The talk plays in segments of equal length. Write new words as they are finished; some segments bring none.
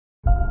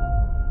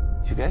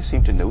You guys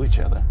seem to know each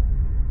other.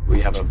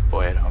 We have a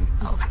boy at home.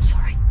 Oh, I'm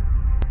sorry.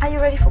 Are you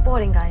ready for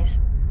boarding, guys?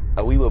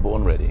 We were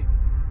born ready.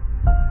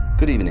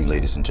 Good evening,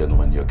 ladies and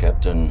gentlemen. Your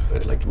captain.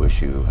 I'd like to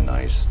wish you a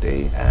nice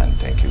day and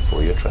thank you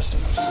for your trust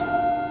in us.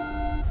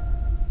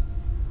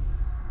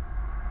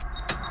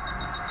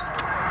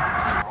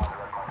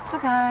 So,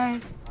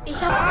 guys.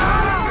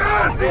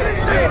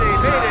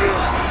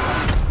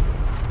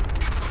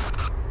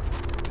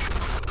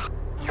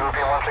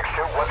 European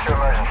 162, what's your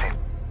emergency?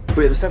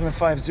 We have a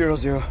 7500.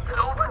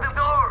 Open the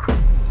door!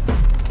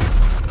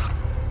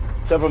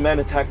 Several men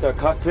attacked our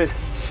cockpit.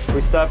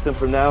 We stopped them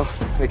for now.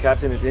 The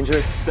captain is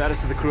injured.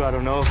 Status of the crew, I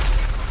don't know.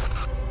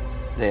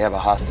 They have a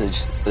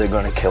hostage. They're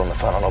going to kill him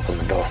if I don't open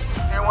the door.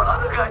 You want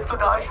other guys to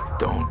die?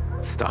 Don't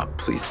stop,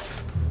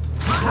 please.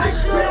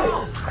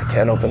 I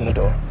can't open the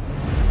door.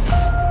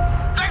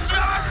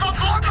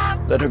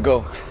 Let her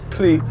go.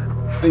 Please.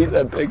 Please,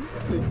 I beg.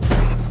 Please.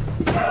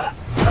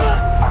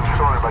 I'm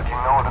sorry, but you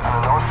know that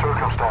under no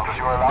circumstances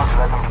you are allowed to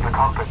let them to the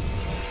cockpit.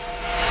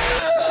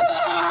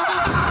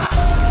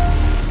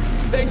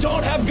 They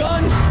don't have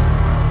guns.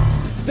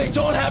 They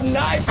don't have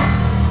knives.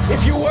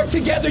 If you work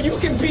together, you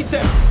can beat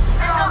them.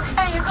 It's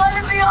okay, you're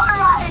gonna be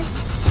alright.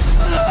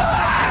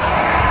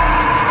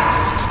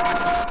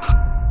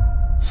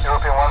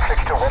 European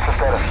 162, what's the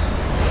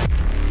status?